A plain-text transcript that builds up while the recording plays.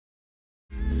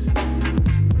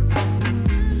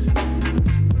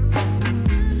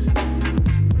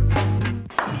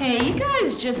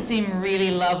just seem really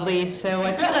lovely, so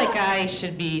I feel like I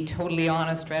should be totally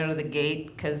honest right out of the gate,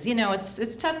 because, you know,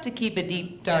 it's tough to keep a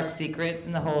deep, dark secret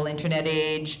in the whole internet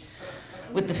age,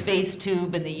 with the face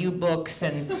tube and the U-books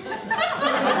and all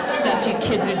the stuff you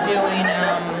kids are doing.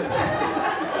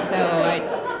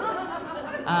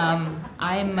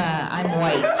 I'm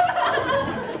white.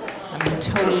 I'm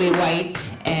totally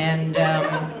white, and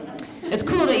it's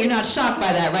cool that you're not shocked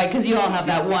by that, right? Because you all have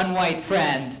that one white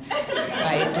friend,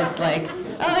 right? Just like,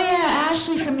 oh yeah,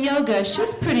 Ashley from yoga, she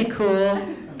was pretty cool.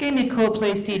 Gave me a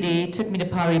Coldplay CD, took me to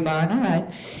Pottery Barn, all right.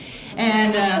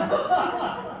 And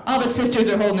all the sisters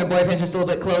are holding their boyfriends just a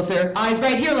little bit closer. Eyes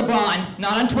right here, LeBron,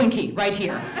 not on Twinkie, right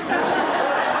here.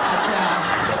 But,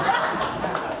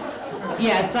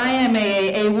 yes, I am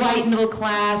a white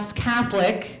middle-class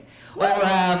Catholic, or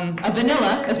a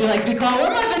vanilla, as we like to be called.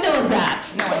 Where are my vanillas at?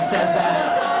 No one says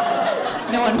that.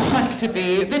 No one wants to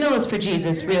be. Vanilla's for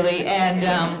Jesus, really. And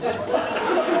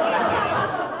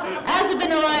as a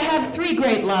vanilla, I have three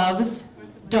great loves.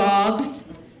 Dogs,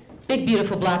 big,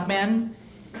 beautiful black men,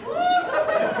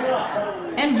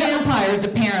 and vampires,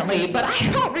 apparently. But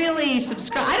I don't really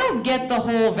subscribe. I don't get the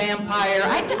whole vampire.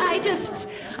 I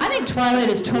think Twilight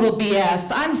is total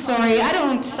BS. I'm sorry.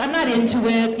 I'm not into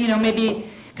it. You know, maybe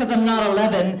because I'm not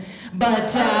 11,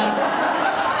 but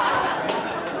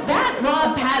that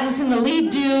Rob Pattinson, the lead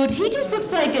dude, he just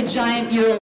looks like a giant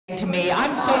Euro to me.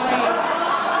 I'm sorry.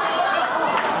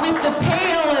 With the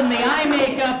pale and the eye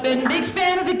makeup, and big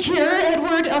fan of The Cure,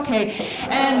 Edward. Okay,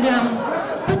 and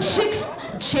but chicks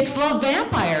love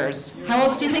vampires. How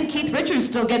else do you think Keith Richards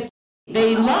still gets?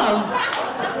 They love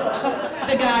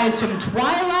the guys from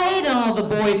Twilight, all the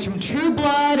boys from True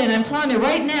Blood, and I'm telling you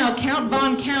right now, Count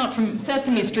Von Count from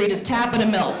Sesame Street is tapping a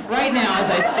MILF right now as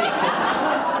I speak. Just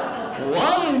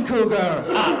one cougar,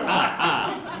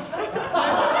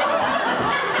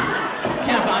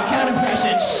 Count Von Count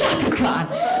impression, Shaka Khan.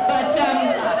 But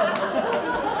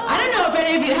I don't know if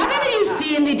any of you, have any of you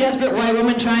seen the desperate white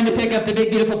woman trying to pick up the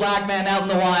big beautiful black man out in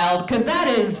the wild? Because that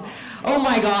is, oh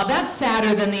my God, that's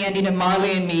sadder than the ending of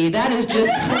Marley and Me. That is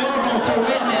just horrible to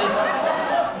witness.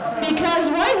 Because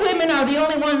white women are the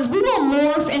only ones, we will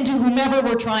morph into whomever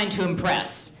we're trying to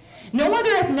impress. No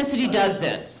other ethnicity does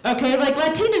this, okay? Like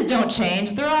Latinas don't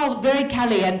change. They're all very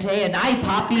caliente and eye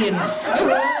poppy and it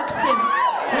works and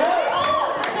what?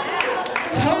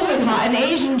 Totally hot. And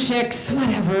Asian chicks,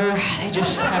 whatever, they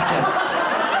just have to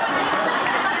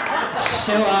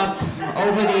show up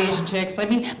over the Asian chicks. I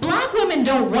mean, black women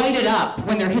don't white it up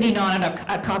when they're hitting on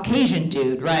a Caucasian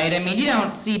dude, right? I mean, you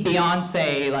don't see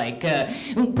Beyonce like,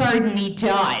 pardon me,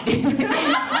 Todd.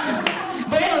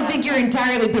 But I don't think you're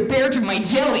entirely prepared for my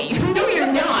jelly. No, you're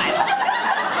not.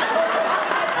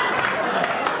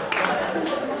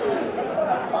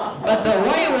 But the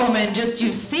white woman, just,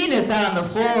 you've seen us out on the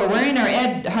floor wearing our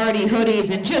Ed Hardy hoodies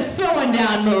and just throwing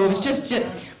down moves, just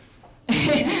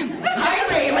Hi,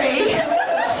 Ray Ray.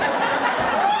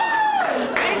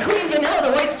 Vanilla,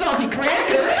 the white salty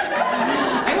cracker.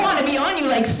 I want to be on you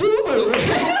like FUBU.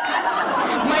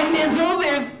 My nizzle,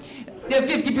 there's a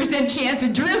 50% chance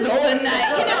of drizzle, and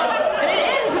you know, and it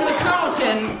ends in the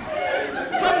Carlton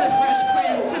from the Fresh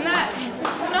Prince, and that,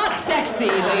 it's not sexy,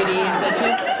 ladies. It's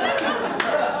just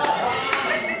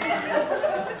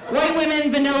white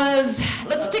women, vanillas.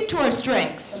 Let's stick to our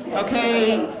strengths,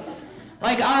 okay?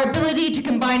 Like our ability to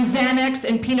combine Xanax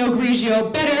and Pinot Grigio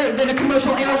better than a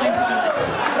commercial airline pilot.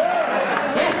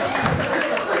 Yes.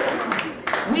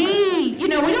 We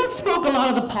don't smoke a lot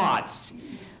of the pots,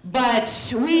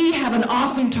 but we have an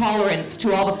awesome tolerance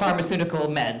to all the pharmaceutical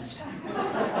meds.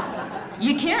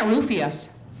 You can't roofie us.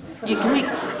 We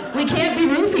can't be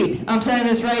roofied. I'm saying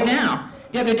this right now.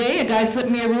 The other day, a guy slipped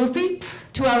me a roofie.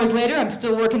 2 hours later, I'm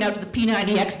still working out to the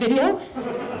P90X video.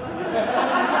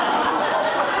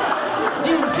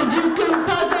 Doing Sudoku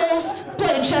puzzles,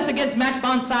 playing chess against Max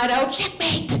von Sydow.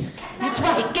 Checkmate! That's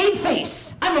right, game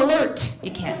face. I'm alert.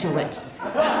 You can't do it.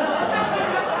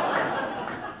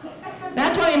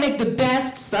 That's why you make the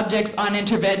best subjects on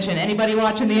Intervention. Anybody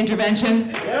watching The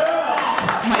Intervention? Yeah.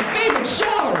 This is my favorite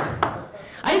show.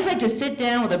 I just like to sit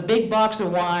down with a big box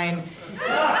of wine,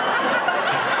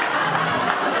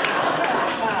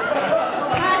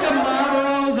 pack of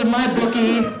Marlboros and my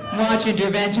bookie, watch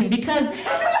Intervention, because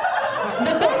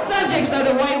the best subjects are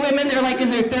the white women. They're like in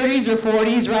their 30s or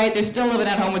 40s, right? They're still living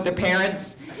at home with their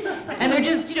parents. And they're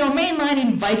just,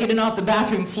 mainlining Vicodin off the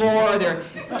bathroom floor. They're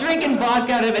drinking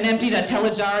vodka out of an empty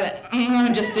Nutella jar,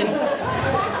 just in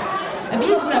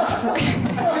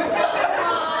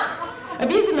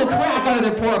abusing the crap out of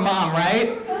their poor mom,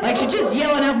 right? Like she's just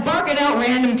yelling out, barking out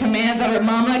random commands at her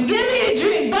mom, like, give me a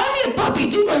drink, buy me a puppy,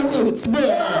 do my roots.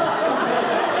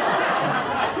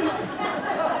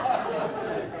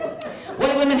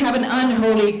 women have an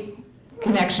unholy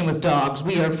connection with dogs.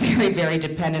 We are very, very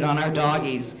dependent on our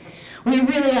doggies. We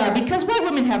really are, because white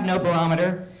women have no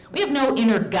barometer. We have no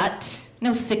inner gut,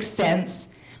 no sixth sense.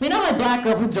 I mean, all my black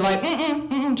girlfriends are like,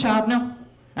 child, no.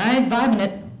 I ain't vibing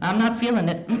it. I'm not feeling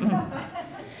it.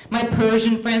 My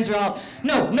Persian friends are all,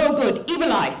 no good,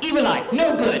 evil eye,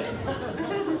 no good.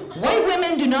 White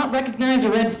women do not recognize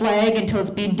a red flag until it's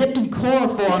being dipped in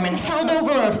chloroform and held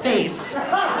over our face.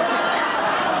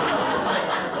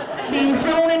 Being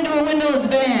thrown into a windowless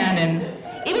van, and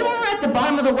even when we're at the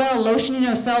bottom of the well lotioning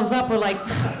ourselves up, we're like,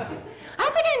 I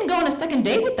don't think I can go on a second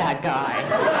date with that guy.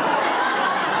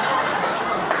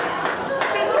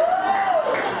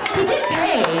 He did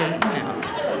pay, you know.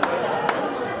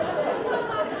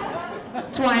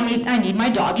 That's why I need my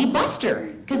doggy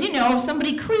Buster. Because, you know, if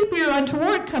somebody creepy or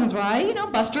untoward comes by, you know,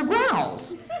 Buster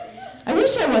growls. I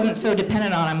wish I wasn't so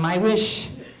dependent on him.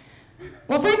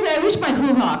 Well, frankly, I wish my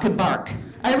hoo-ha could bark.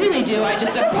 I really do. I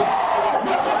just...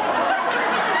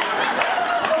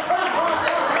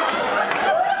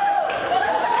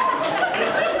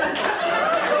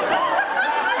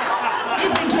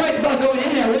 You'd think twice about going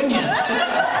in there, wouldn't you?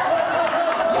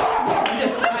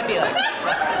 I'd be like,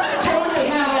 totally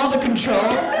have all the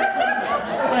control.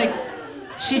 It's like,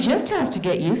 she just has to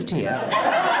get used to you.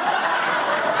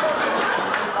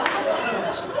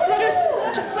 Just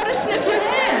let her sniff your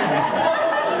hand.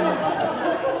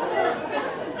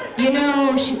 You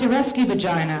know, she's a rescue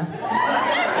vagina.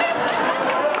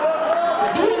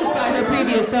 Used by her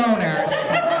previous owners.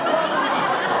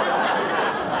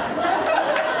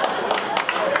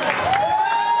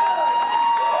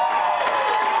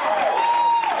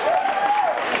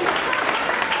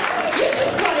 You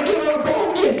just gotta give her a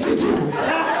bone, yes you do.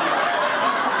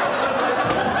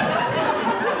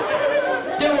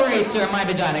 Don't worry, sir, my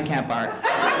vagina can't bark.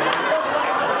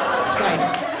 It's fine.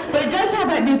 But it does have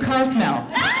that new car smell.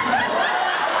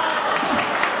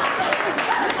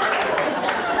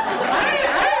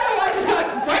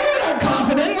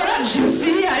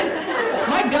 Juicy.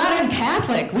 My God, I'm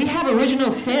Catholic. We have original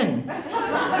sin.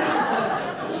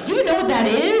 Do you know what that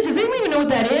is? Does anyone even know what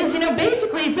that is? You know,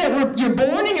 basically it's that you're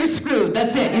born and you're screwed.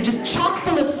 That's it. You're just chock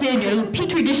full of sin. You're a little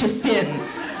petri dish of sin.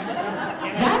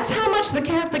 That's how much the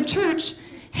Catholic Church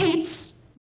hates.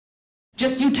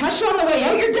 Just you touch it on the way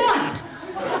out, you're done.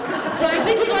 So I'm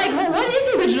thinking like, well, what is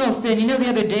original sin? You know, the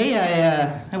other day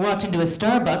I walked into a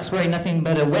Starbucks wearing nothing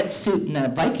but a wetsuit and a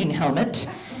Viking helmet.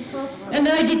 And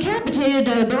I decapitated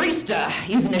a barista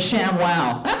using a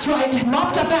ShamWow. That's right,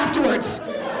 mopped up afterwards.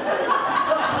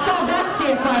 Saw that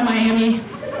CSI Miami.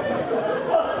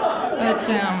 But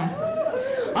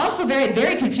also very,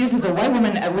 very confused as a white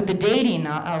woman with the dating.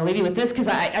 I'll leave you with this, because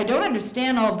I don't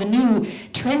understand all of the new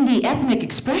trendy ethnic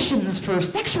expressions for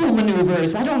sexual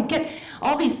maneuvers. I don't get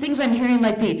all these things I'm hearing,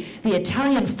 like the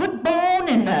Italian foot bone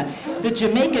and the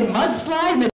Jamaican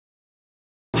mudslide. And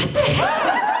what the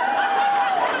hell?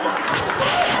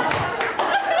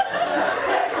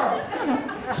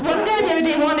 One guy the other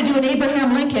day wanted to do an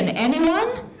Abraham Lincoln. Anyone?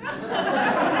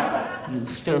 You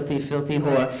filthy, filthy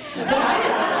whore. But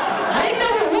I didn't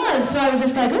know who it was, so I was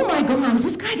just like, oh my God, is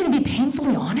this guy going to be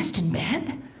painfully honest in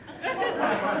bed?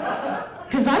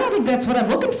 Because I don't think that's what I'm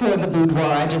looking for in the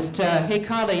boudoir. I just, hey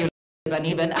Carla, your is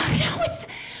uneven. I know, it's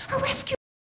a rescue.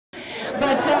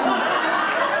 But,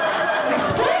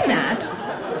 explain that.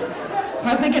 So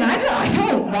I was thinking, I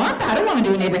don't want that. I don't want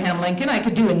to do an Abraham Lincoln. I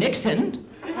could do a Nixon.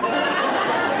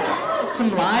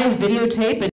 Some lies,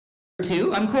 videotape, or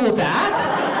two. I'm cool with that.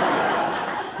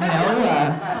 You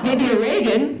know, maybe a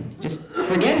Reagan. Just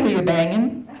forget who you're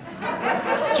banging.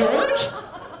 George?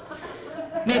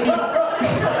 Maybe.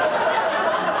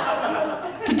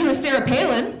 Could do a Sarah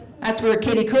Palin. That's where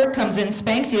Katie Couric comes in,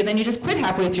 spanks you, and then you just quit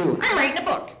halfway through. I'm writing a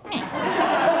book.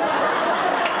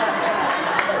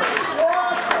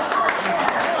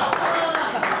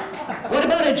 What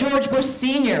about a George Bush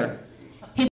Sr.?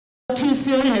 Too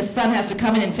soon and his son has to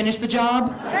come in and finish the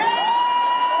job?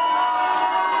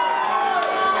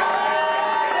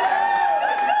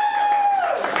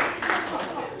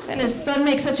 And his son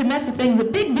makes such a mess of things, a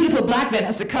big, beautiful black man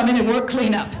has to come in and work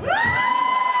cleanup.